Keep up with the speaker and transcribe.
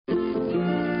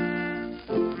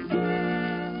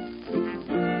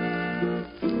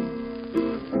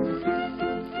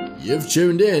You've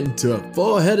tuned in to a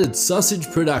four-headed sausage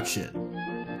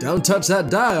production. Don't touch that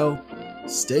dial.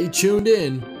 Stay tuned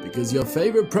in because your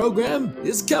favorite program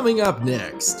is coming up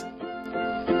next.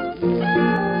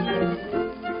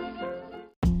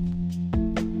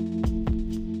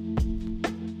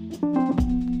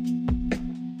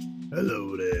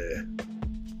 Hello there.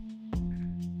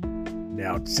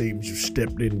 Now it seems you've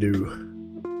stepped into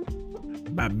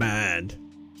my mind.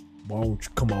 Why don't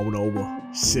you come on over,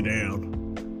 sit down,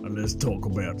 and let's talk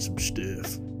about some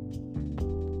stuff.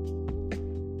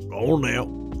 Go on now.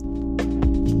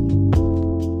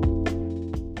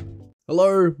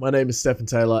 Hello, my name is Stephen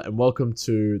Taylor, and welcome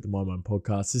to the My Mind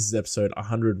Podcast. This is episode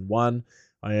 101.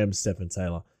 I am Stephen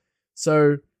Taylor.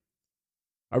 So,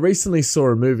 I recently saw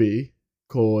a movie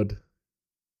called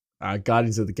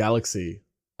Guardians of the Galaxy,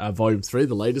 Volume 3,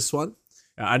 the latest one.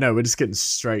 I know, we're just getting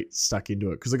straight stuck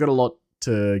into it because I got a lot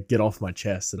to get off my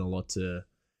chest and a lot to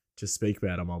speak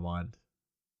about on my mind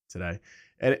today.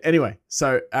 And anyway,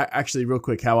 so actually, real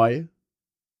quick, how are you?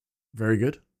 Very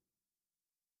good.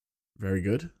 Very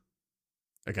good.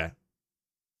 Okay.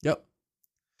 Yep.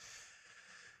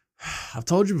 I've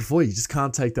told you before, you just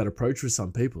can't take that approach with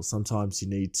some people. Sometimes you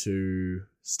need to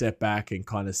step back and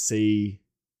kind of see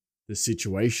the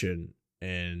situation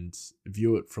and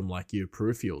view it from like your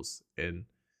peripherals. And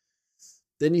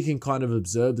then you can kind of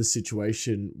observe the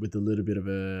situation with a little bit of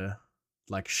a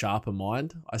like sharper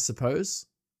mind, I suppose.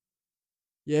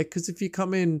 Yeah, because if you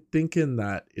come in thinking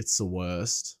that it's the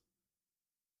worst,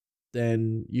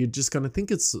 then you're just going to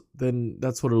think then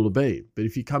that's what it'll be. But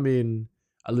if you come in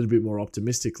a little bit more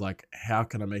optimistic, like, how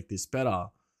can I make this better?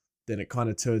 Then it kind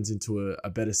of turns into a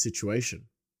better situation.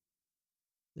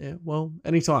 Yeah, well,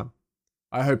 anytime.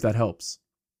 I hope that helps.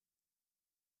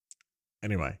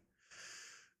 Anyway,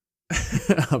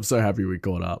 I'm so happy we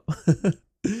caught up.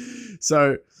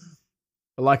 So,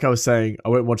 like I was saying, I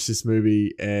went and watched this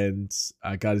movie and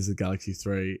Guardians of the Galaxy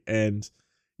 3. And,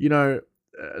 you know,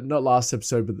 not last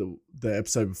episode, but the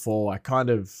episode before, I kind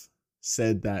of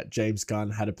said that James Gunn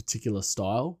had a particular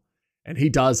style. And he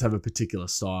does have a particular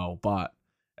style, but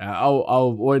I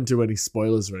won't do any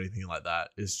spoilers or anything like that.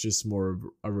 It's just more of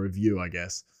a review, I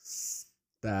guess.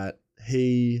 That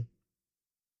he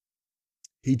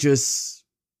just,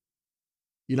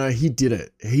 you know, he did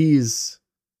it. He's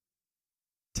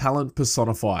talent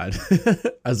personified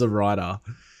as a writer,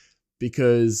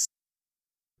 because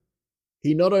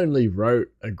he not only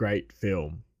wrote a great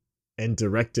film and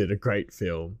directed a great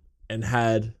film and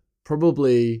had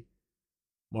probably,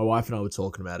 my wife and I were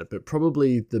talking about it, but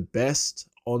probably the best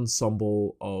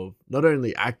ensemble of not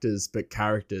only actors but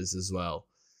characters as well.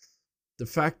 The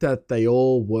fact that they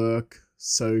all work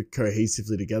so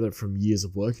cohesively together from years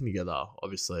of working together,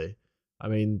 obviously. I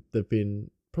mean, they've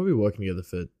been probably working together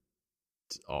for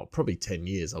probably 10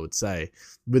 years, I would say,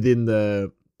 within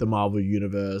the Marvel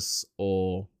Universe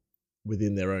or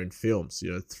within their own films,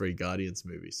 you know, 3 Guardians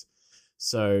movies.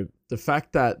 So the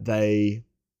fact that they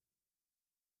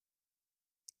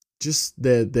just,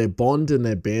 their bond and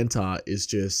their banter is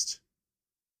just,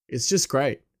 it's just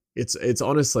great. It's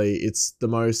honestly, it's the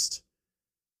most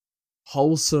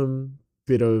wholesome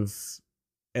bit of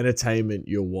entertainment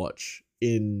you'll watch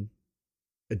in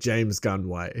a James Gunn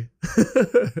way.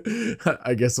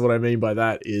 I guess what I mean by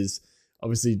that is,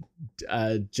 obviously,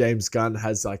 James Gunn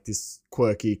has like this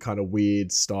quirky kind of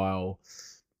weird style,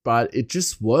 but it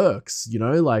just works, you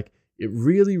know, like it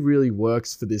really, really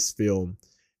works for this film.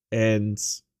 And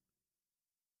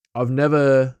I've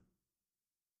never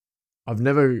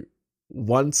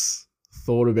once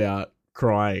thought about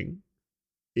crying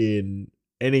in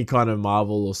any kind of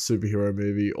Marvel or superhero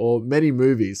movie or many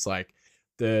movies. Like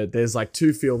there's like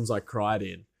 2 films I cried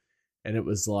in, and it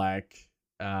was like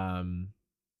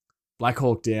Black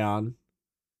Hawk Down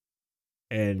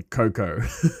and Coco.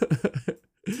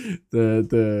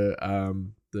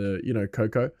 the you know,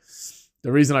 Coco.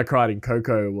 The reason I cried in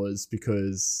Coco was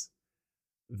because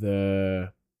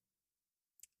there's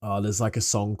like a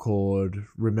song called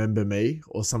Remember Me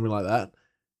or something like that,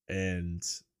 and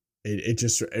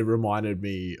it reminded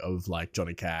me of like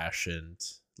Johnny Cash and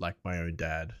like my own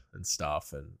dad and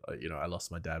stuff. And you know, I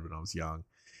lost my dad when I was young,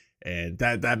 and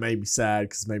that made me sad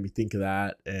because it made me think of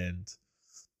that, and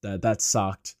that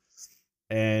sucked.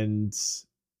 And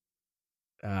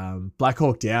Black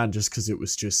Hawk Down, just because it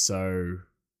was so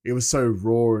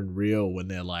raw and real when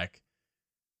they're like,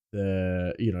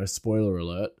 the, you know, spoiler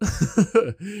alert,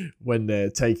 when they're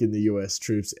taking the US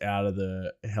troops out of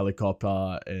the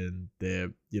helicopter and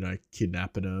they're, you know,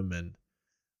 kidnapping them and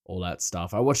all that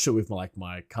stuff. I watched it with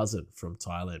my cousin from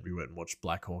Thailand. We went and watched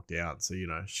Black Hawk Down. So, you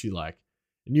know, she like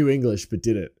knew English but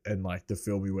did it. And like the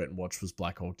film we went and watched was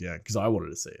Black Hawk Down because I wanted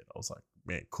to see it. I was like,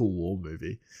 man, cool war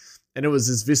movie. And it was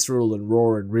as visceral and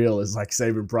raw and real as like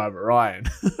Saving Private Ryan.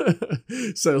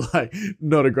 So like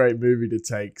not a great movie to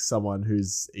take someone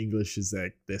whose English is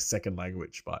their second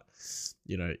language, but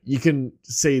you know, you can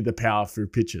see the power through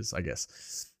pictures, I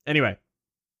guess. Anyway,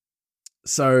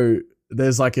 so there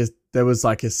was like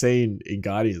a scene in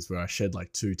Guardians where I shed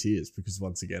like 2 tears because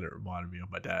once again it reminded me of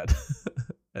my dad.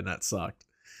 And that sucked.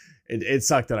 It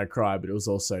sucked that I cried, but it was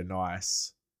also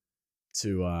nice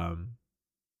to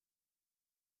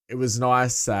it was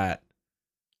nice that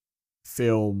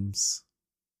films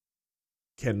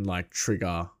can like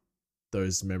trigger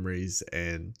those memories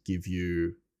and give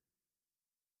you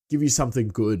something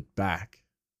good back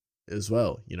as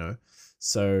well, you know?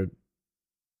 So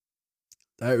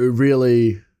it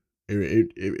really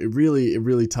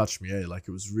touched me. Like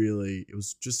it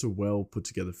was just a well put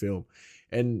together film.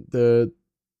 And there's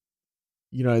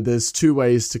 2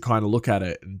 ways to kind of look at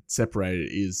it and separate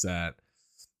it. Is that,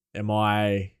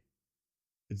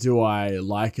 do I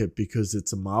like it because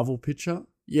it's a Marvel picture?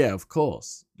 Yeah, of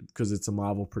course, because it's a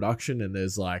Marvel production and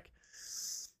there's like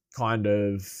kind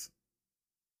of,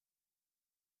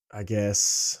 I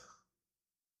guess,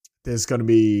 there's going to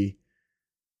be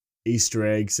Easter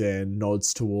eggs and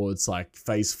nods towards like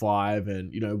Phase 5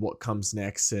 and, you know, what comes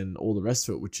next and all the rest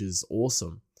of it, which is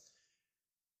awesome.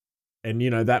 And, you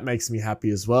know, that makes me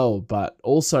happy as well. But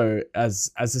also as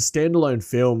a standalone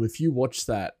film, if you watch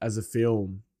that as a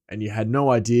film and you had no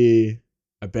idea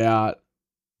about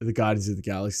the Guardians of the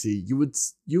Galaxy, you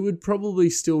would probably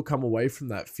still come away from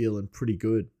that feeling pretty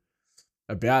good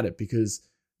about it, because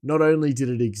not only did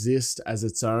it exist as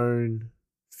its own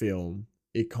film,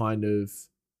 it kind of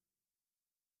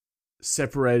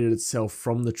separated itself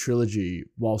from the trilogy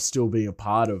while still being a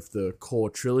part of the core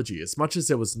trilogy. As much as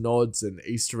there was nods and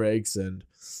Easter eggs and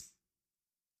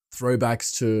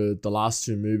throwbacks to the last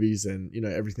 2 movies and, you know,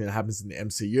 everything that happens in the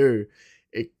MCU,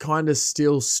 it kind of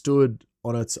still stood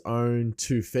on its own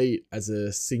 2 feet as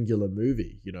a singular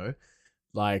movie, you know?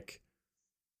 Like,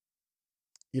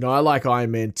 you know, I like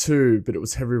Iron Man 2, but it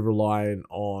was heavily reliant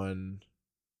on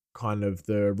kind of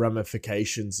the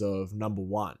ramifications of number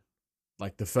 1,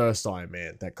 like the first Iron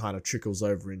Man, that kind of trickles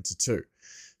over into 2.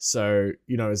 So,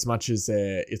 you know, as much as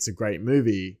it's a great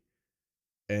movie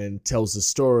and tells the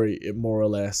story, it more or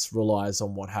less relies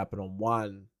on what happened on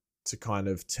 1 to kind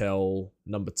of tell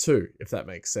number 2, if that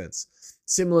makes sense.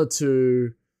 Similar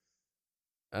to,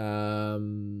 I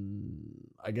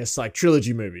guess, like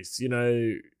trilogy movies, you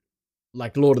know,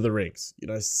 like Lord of the Rings, you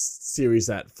know, series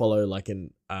that follow like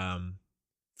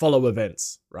follow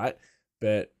events, right?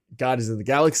 But Guardians of the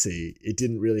Galaxy, it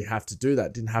didn't really have to do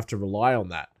that. Didn't have to rely on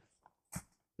that.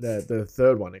 The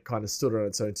third one, it kind of stood on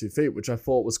its own 2 feet, which I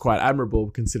thought was quite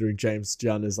admirable considering James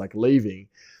Gunn is like leaving,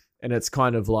 and it's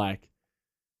kind of like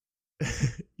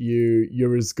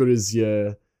you're as good as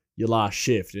your last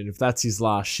shift, and if that's his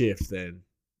last shift, then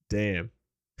damn,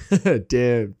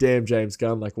 damn James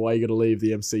Gunn, like why are you gonna leave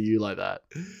the MCU like that?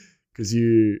 Because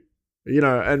you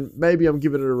know, and maybe I'm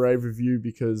giving it a rave review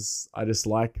because I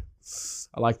like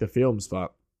the films,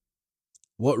 but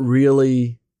what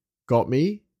really got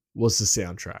me was the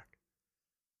soundtrack.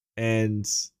 And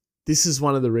this is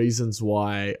one of the reasons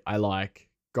why I like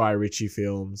Guy Ritchie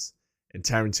films and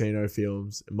Tarantino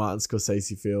films and Martin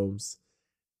Scorsese films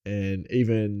and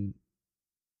even,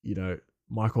 you know,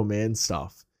 Michael Mann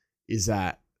stuff, is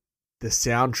that the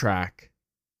soundtrack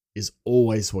is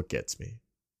always what gets me.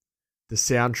 The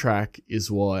soundtrack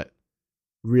is what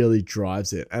really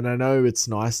drives it. And I know it's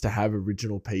nice to have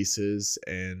original pieces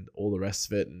and all the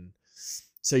rest of it, and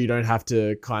so you don't have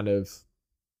to kind of,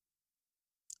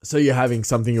 so you're having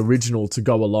something original to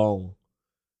go along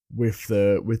with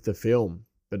the film,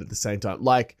 but at the same time,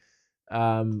 like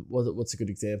what's a good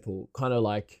example? Kind of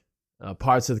like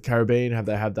Pirates of the Caribbean,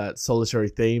 they have that solitary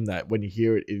theme that when you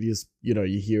hear it, it is, you know,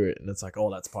 you hear it and it's like,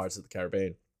 oh, that's Pirates of the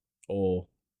Caribbean. Or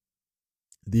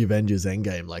the Avengers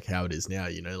Endgame, like how it is now,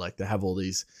 you know, like they have all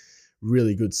these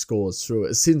really good scores through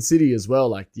it. Sin City as well,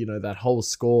 like, you know, that whole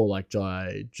score, like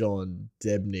John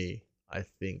Debney, I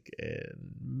think, and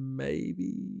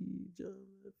maybe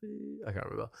I can't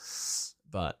remember.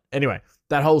 But anyway,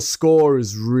 that whole score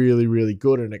is really, really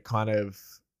good, and it kind of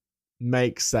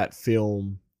makes that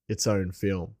film its own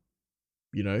film,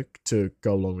 you know, to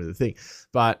go along with the thing.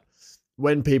 But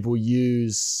when people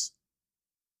use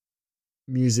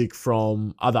music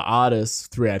from other artists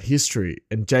throughout history,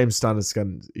 and James Gunn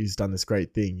he's done this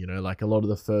great thing, you know, like a lot of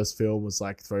the first film was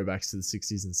like throwbacks to the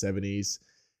 60s and 70s,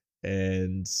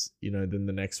 and, you know, then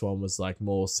the next one was like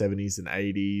more 70s and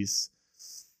 80s,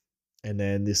 And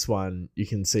then this one, you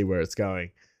can see where it's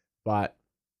going. But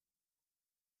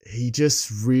he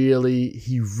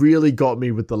really got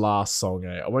me with the last song.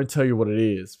 I won't tell you what it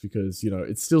is because,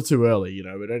 it's still too early. It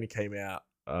only came out.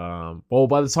 Well,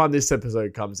 by the time this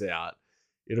episode comes out,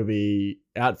 it'll be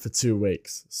out for 2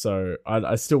 weeks. So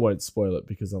I still won't spoil it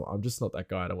because I'm just not that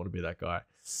guy. I don't want to be that guy.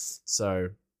 So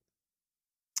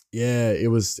yeah,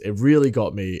 it really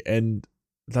got me. And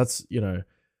that's,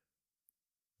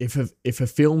 if a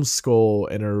film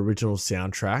score and an original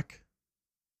soundtrack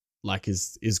like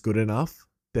is good enough,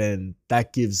 then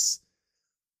that gives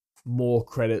more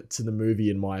credit to the movie,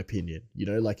 in my opinion.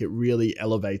 Like it really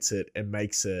elevates it and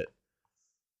makes it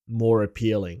more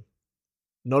appealing,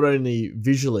 not only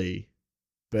visually,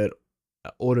 but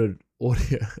audibly.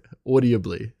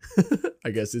 I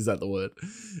guess, is that the word?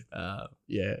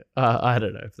 Yeah, I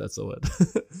don't know if that's the word.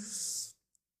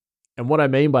 And what I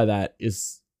mean by that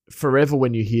is, forever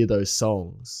when you hear those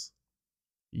songs,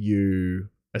 you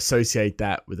associate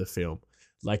that with a film.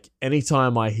 Like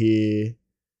anytime I hear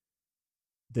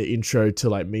the intro to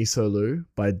like Me So Lou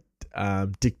by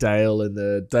Dick Dale and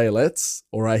the Dalettes,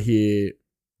 or I hear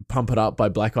Pump It Up by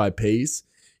Black Eyed Peas,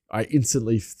 I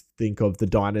instantly think of the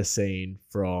diner scene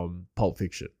from Pulp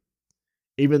Fiction.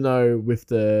 Even though with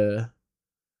the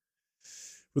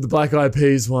Black Eyed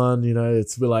Peas one,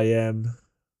 it's will.i.am,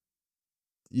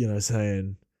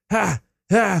 saying ha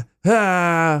ha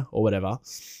ha or whatever,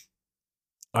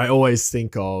 I always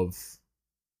think of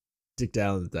Dick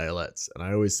Dale and the Dalettes, and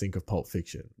I always think of Pulp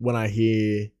Fiction. When I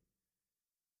hear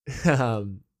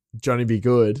Johnny Be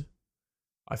Good,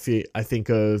 I think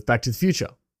of Back to the Future,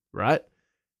 right?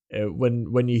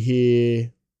 When you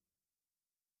hear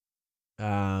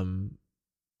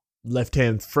Left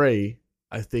Hand Free,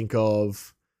 I think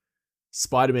of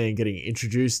Spider-Man getting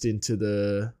introduced into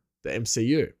the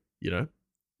MCU.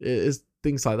 It's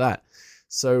things like that.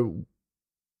 So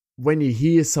when you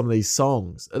hear some of these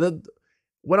songs,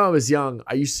 when I was young,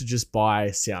 I used to just buy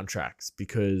soundtracks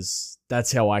because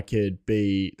that's how I could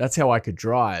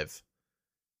drive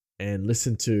and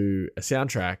listen to a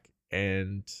soundtrack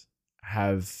and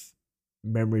have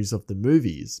memories of the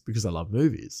movies, because I love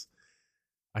movies.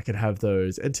 I could have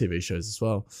those, and TV shows as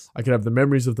well. I could have the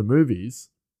memories of the movies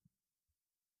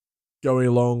going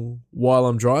along while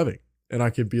I'm driving, and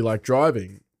I could be like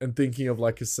driving and thinking of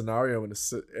like a scenario in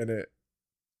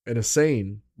a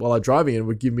scene while I'm driving, and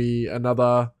would give me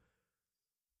another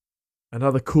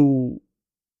cool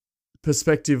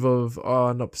perspective of,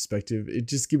 not perspective. It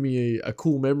just give me a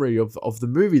cool memory of the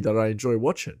movie that I enjoy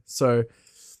watching. So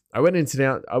I went into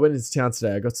town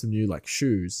today. I got some new like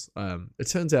shoes. It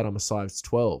turns out I'm a size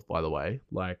 12, by the way.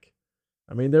 Like,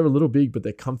 I mean, they're a little big, but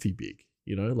they're comfy big,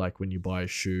 like when you buy a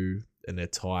shoe and they're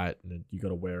tight and you got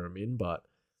to wear them in. But,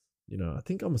 I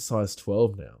think I'm a size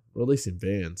 12 now, or at least in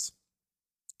Vans.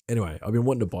 Anyway, I've been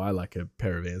wanting to buy like a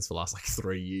pair of Vans for the last like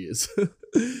 3 years.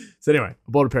 So anyway, I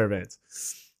bought a pair of Vans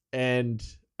and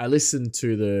I listened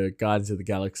to the Guardians of the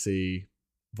Galaxy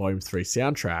Volume 3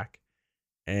 soundtrack,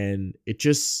 and it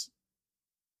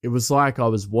was like I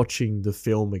was watching the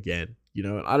film again,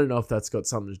 and I don't know if that's got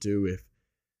something to do with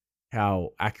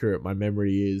how accurate my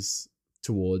memory is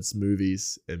towards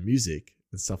movies and music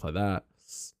and stuff like that.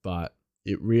 But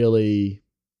it really,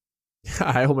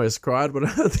 I almost cried when I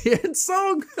heard the end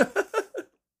song.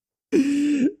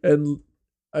 And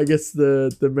I guess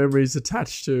the memories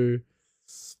attached to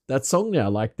that song now.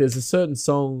 Like there's a certain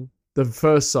song, the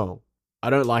first song, I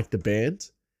don't like the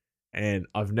band, and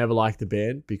I've never liked the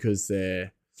band because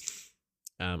they're,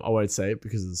 I won't say it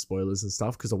because of the spoilers and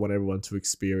stuff, because I want everyone to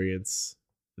experience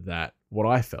that, what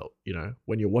I felt,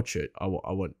 when you watch it, I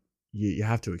want you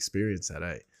have to experience that,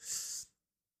 eh?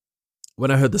 When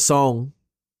I heard the song,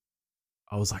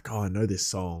 I was like, oh, I know this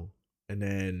song. And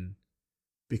then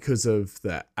because of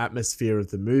the atmosphere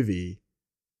of the movie,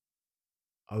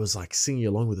 I was like singing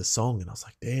along with the song, and I was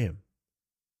like, damn,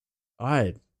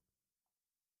 I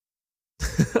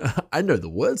know the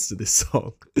words to this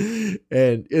song.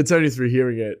 And it's only through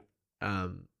hearing it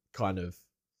kind of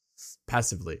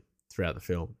passively throughout the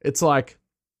film. It's like,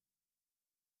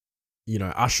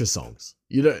 Usher songs.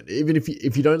 You don't, even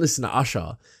if you don't listen to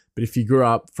Usher, but if you grew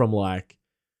up from like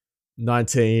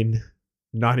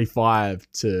 1995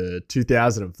 to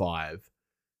 2005,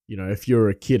 if you're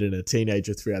a kid and a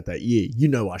teenager throughout that year,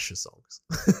 Usher songs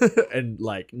and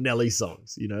like Nelly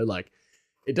songs, like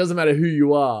it doesn't matter who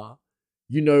you are,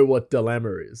 what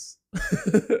Dilemma is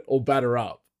or Batter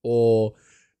Up or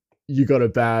You Got a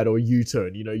Bad or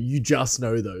U-Turn, you just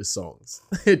know those songs.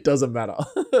 It doesn't matter.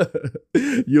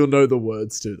 You'll know the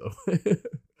words to them.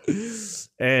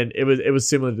 And it was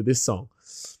similar to this song.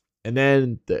 And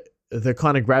then the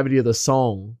kind of gravity of the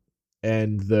song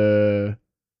and the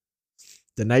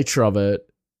nature of it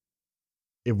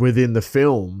within the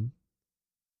film.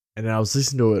 And I was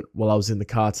listening to it while I was in the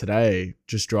car today,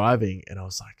 just driving, and I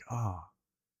was like, oh,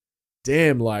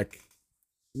 damn, like,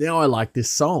 now I like this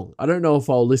song. I don't know if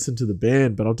I'll listen to the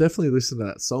band, but I'll definitely listen to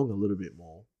that song a little bit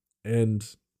more. And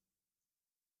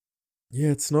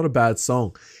yeah, it's not a bad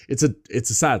song. It's a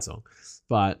sad song.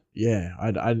 But yeah,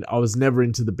 I was never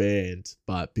into the band,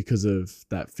 but because of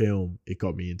that film, it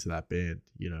got me into that band,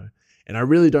 you know. And I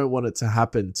really don't want it to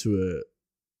happen to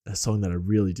a song that I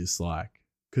really dislike.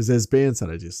 Because there's bands that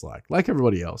I dislike, like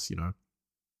everybody else, you know.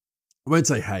 I won't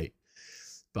say hate,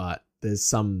 but there's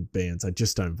some bands I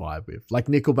just don't vibe with. Like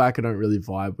Nickelback, I don't really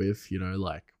vibe with, you know,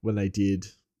 like when they did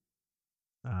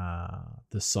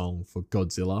the song for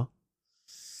Godzilla.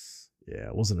 Yeah,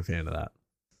 I wasn't a fan of that.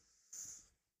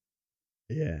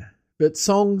 Yeah. But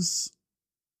songs,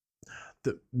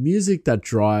 the music that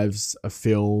drives a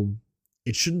film,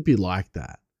 it shouldn't be like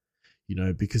that. You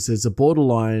know, because there's a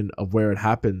borderline of where it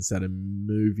happens that a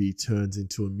movie turns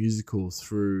into a musical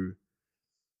through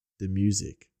the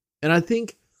music. And I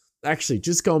think, actually,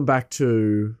 just going back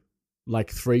to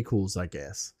like threequels, I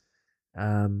guess,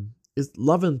 is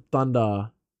Love and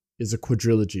Thunder is a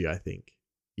quadrilogy, I think.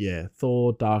 Yeah,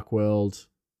 Thor, Dark World,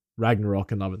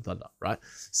 Ragnarok, and Love and Thunder, right?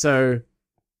 So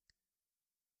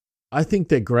I think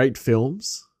they're great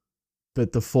films,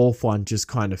 but the fourth one just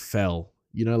kind of fell.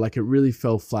 You know, like it really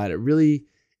fell flat.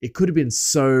 It could have been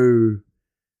so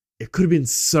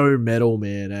metal,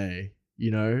 man, eh?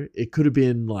 You know, it could have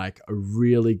been like a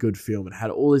really good film. It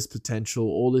had all this potential,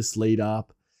 all this lead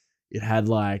up. It had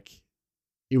like,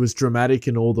 it was dramatic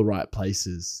in all the right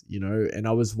places, you know? And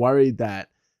I was worried that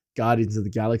Guardians of the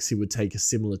Galaxy would take a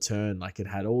similar turn. Like it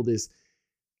had all this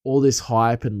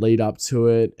hype and lead up to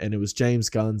it. And it was James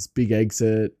Gunn's big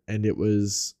exit. And it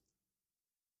was,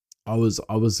 I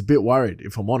was a bit worried,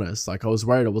 if I'm honest. Like I was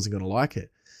worried I wasn't going to like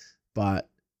it, but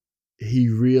he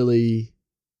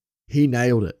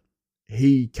nailed it.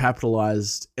 He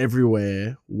capitalized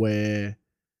everywhere where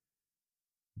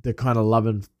the kind of Love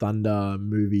and Thunder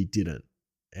movie didn't.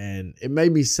 And it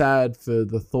made me sad for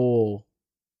the Thor,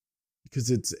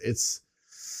 because it's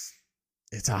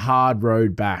a hard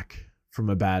road back from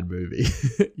a bad movie.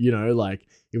 You know, like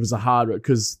it was a hard road,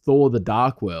 because Thor: The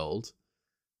Dark World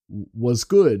was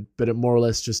good, but it more or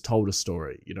less just told a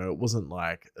story. You know, it wasn't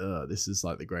like, this is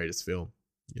like the greatest film,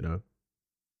 you know.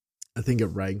 I think it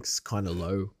ranks kind of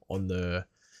low on the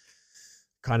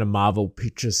kind of Marvel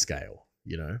picture scale,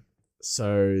 you know.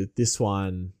 So this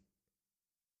one,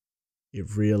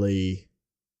 it really,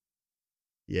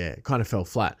 yeah, it kind of fell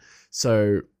flat.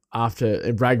 So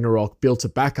after Ragnarok built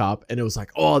it back up, and it was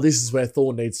like, oh, this is where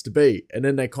Thor needs to be. And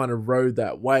then they kind of rode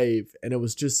that wave, and it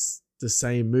was just the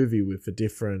same movie with a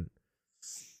different,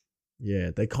 yeah,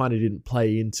 they kind of didn't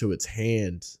play into its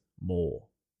hand more,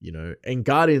 you know. And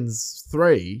Guardians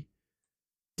 3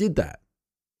 did that.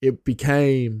 It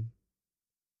became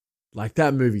like,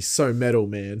 that movie's so metal,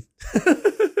 man.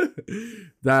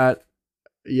 That,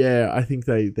 yeah, I think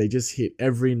they just hit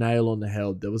every nail on the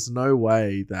head. There was no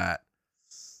way that,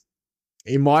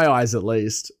 in my eyes at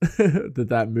least,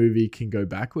 that movie can go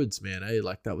backwards, man. Eh?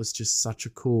 Like that was just such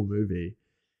a cool movie.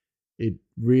 It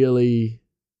really,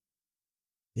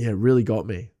 yeah, it really got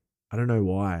me. I don't know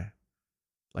why.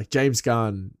 Like James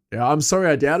Gunn, yeah, I'm sorry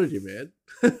I doubted you, man.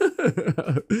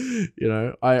 You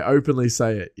know, I openly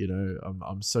say it, you know,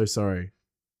 I'm so sorry.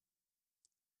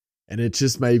 And it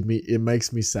just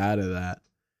makes me sadder that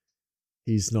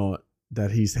he's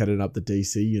heading up the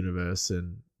DC universe.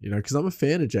 And, you know, because I'm a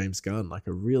fan of James Gunn. Like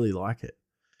I really like it.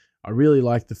 I really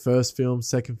like the first film,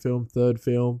 second film, third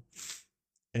film.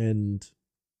 And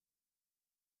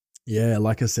yeah,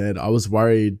 like I said, I was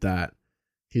worried that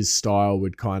his style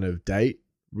would kind of date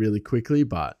really quickly,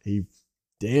 but he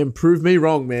damn proved me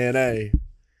wrong, man, eh?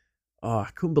 Oh, I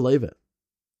couldn't believe it.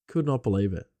 Could not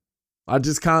believe it. I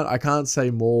can't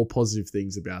say more positive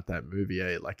things about that movie,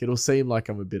 eh? Like it'll seem like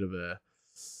I'm a bit of a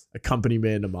company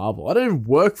man to Marvel. I don't even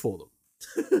work for them.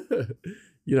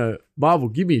 You know, Marvel,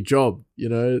 give me a job, you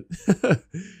know.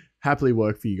 Happily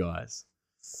work for you guys.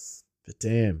 But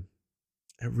damn,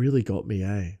 it really got me,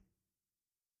 eh?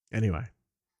 Anyway,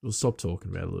 we'll stop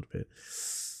talking about it a little bit.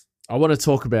 I want to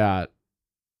talk about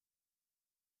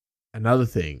another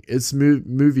thing. It's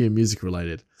movie and music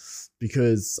related,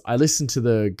 because I listened to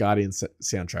the Guardians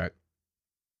soundtrack,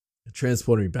 it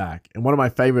transported me back. And one of my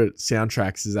favorite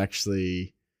soundtracks is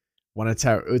actually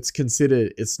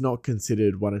it's not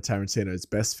considered one of Tarantino's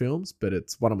best films, but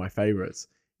it's one of my favorites.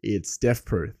 It's Death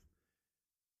Proof.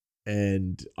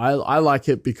 And I like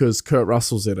it because Kurt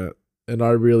Russell's in it. And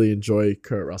I really enjoy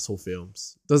Kurt Russell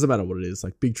films. Doesn't matter what it is,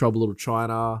 like Big Trouble Little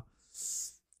China,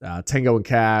 Tango and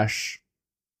Cash,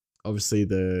 obviously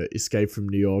the Escape from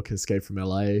New York, Escape from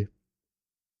LA.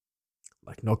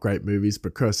 Like, not great movies,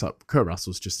 but Kurt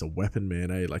Russell's just a weapon,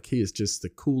 man, eh? Like, he is just the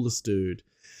coolest dude.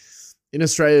 In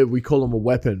Australia, we call them a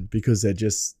weapon because they're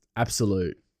just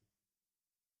absolute,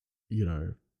 you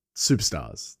know,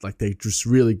 superstars. Like, they're just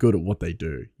really good at what they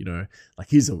do, you know? Like,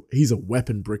 he's a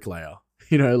weapon bricklayer,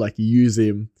 you know? Like, you use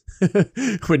him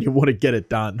when you want to get it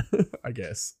done, I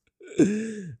guess.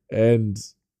 And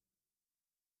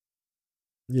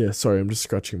yeah, sorry, I'm just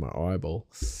scratching my eyeball.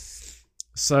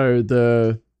 So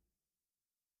the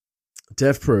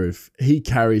Death Proof, he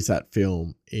carries that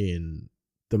film in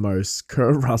the most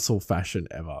Kurt Russell fashion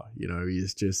ever. You know,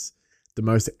 he's just the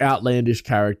most outlandish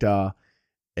character.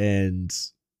 And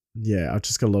yeah, I've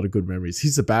just got a lot of good memories.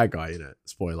 He's the bad guy in it.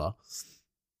 Spoiler.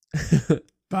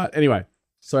 But anyway,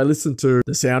 so I listened to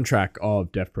the soundtrack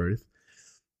of Death Proof,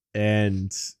 and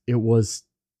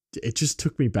it just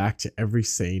took me back to every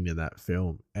scene in that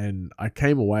film. And I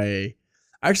came away,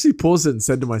 I actually paused it and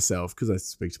said to myself, because I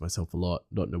speak to myself a lot,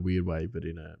 not in a weird way, but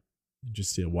in a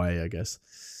way, I guess.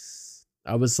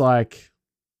 I was like,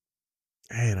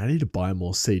 man, I need to buy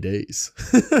more CDs.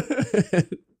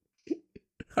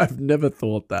 I've never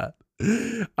thought that.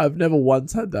 I've never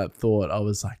once had that thought. I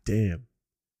was like, damn,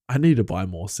 I need to buy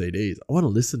more CDs. I want to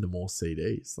listen to more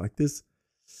CDs. Like this.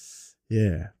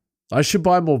 Yeah. I should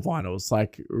buy more vinyls.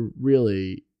 Like,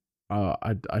 really,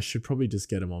 I should probably just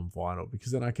get them on vinyl,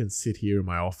 because then I can sit here in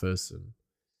my office and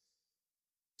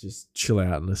just chill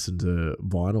out and listen to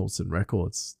vinyls and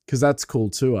records, because that's cool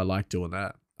too. I like doing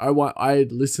that. I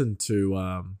listen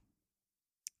to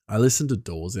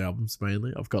Doors albums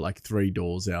mainly. I've got like 3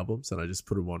 Doors albums, and I just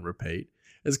put them on repeat.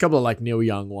 There's a couple of like Neil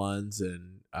Young ones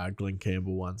and Glenn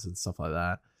Campbell ones and stuff like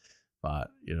that. But,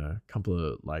 you know, a couple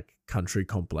of like country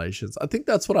compilations. I think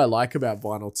that's what I like about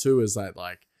vinyl too, is that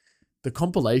like the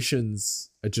compilations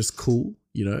are just cool,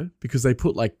 you know, because they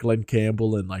put like Glenn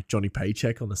Campbell and like Johnny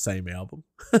Paycheck on the same album.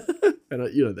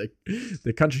 And, you know,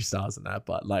 they're country stars in that,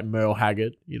 but like Merle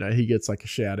Haggard, you know, he gets like a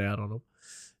shout out on them.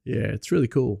 Yeah, it's really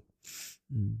cool.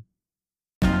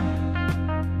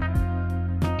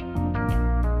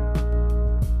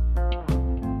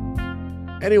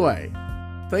 Anyway,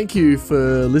 thank you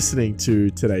for listening to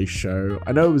today's show.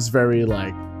 I know it was very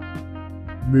like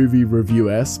movie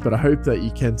review-esque, but I hope that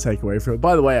you can take away from it.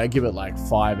 By the way, I give it like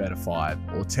 5 out of 5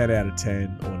 or 10 out of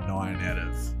 10 or 9 out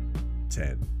of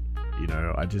 10. You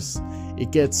know,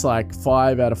 it gets like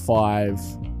 5 out of 5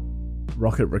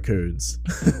 Rocket Raccoons.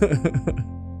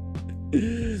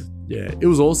 Yeah, it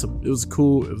was awesome. It was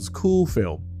cool. It was a cool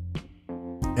film.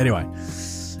 Anyway,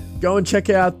 go and check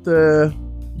out the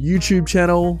YouTube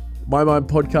channel, My Mind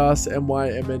Podcast,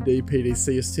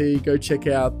 MYMNDPDCST. Go check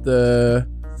out the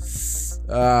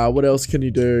what else can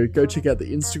you do? Go check out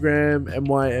the Instagram,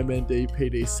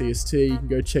 MYMNDPDCST. You can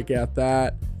go check out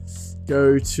that.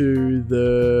 Go to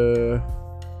the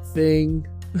thing.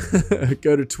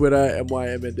 Go to Twitter,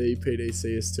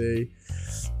 MYMNDPDCST.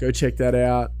 Go check that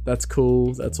out. That's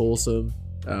cool. That's awesome.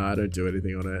 I don't do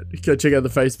anything on it. Go check out the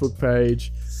Facebook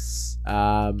page,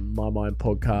 My Mind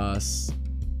Podcast,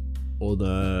 or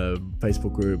the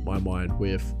Facebook group, My Mind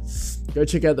With. Go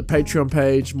check out the Patreon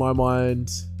page,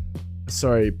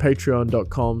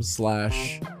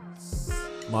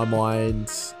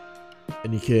 patreon.com/mymind,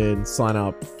 and you can sign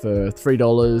up for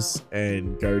 $3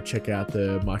 and go check out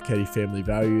the Marchetti Family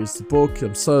Values, the book.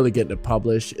 I'm slowly getting it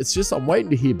published. It's just, I'm waiting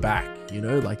to hear back, you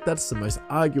know, like that's the most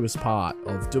arduous part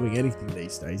of doing anything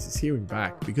these days, is hearing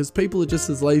back, because people are just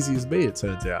as lazy as me, it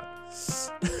turns out.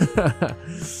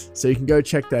 So you can go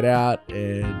check that out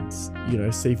and, you know,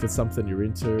 see if it's something you're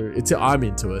into. I'm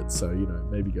into it, so, you know,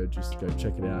 maybe go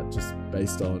check it out, just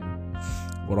based on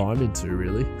what I'm into,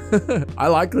 really. I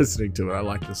like listening to it. I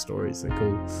like the stories. They're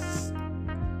cool.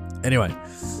 Anyway,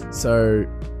 so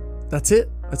that's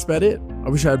it. That's about it. I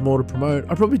wish I had more to promote.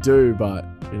 I probably do, but,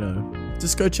 you know,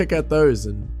 just go check out those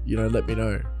and, you know, let me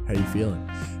know how you're feeling.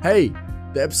 Hey,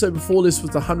 the episode before this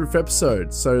was the 100th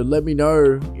episode, so let me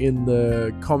know in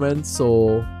the comments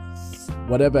or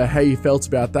whatever how you felt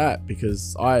about that,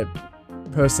 because I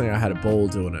had a ball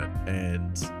doing it,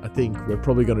 and I think we're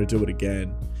probably going to do it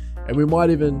again. And we might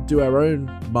even do our own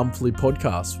monthly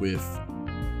podcast with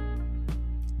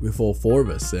all 4 of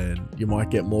us, and you might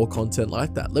get more content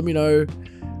like that. Let me know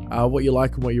what you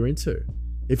like and what you're into.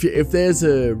 If there's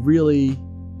a really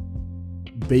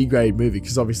B-grade movie,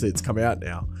 because obviously it's come out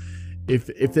now,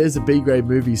 if there's a B-grade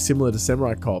movie similar to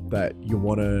Samurai Cop that you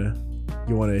wanna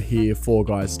hear 4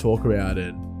 guys talk about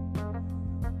and,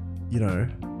 you know,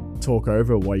 talk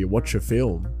over while you watch a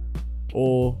film,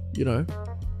 or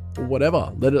or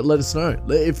whatever. Let us know.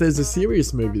 If there's a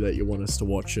serious movie that you want us to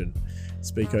watch and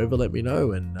speak over, let me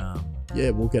know, and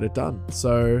we'll get it done.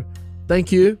 So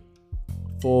thank you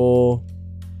for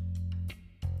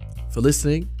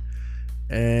listening,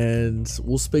 and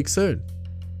we'll speak soon.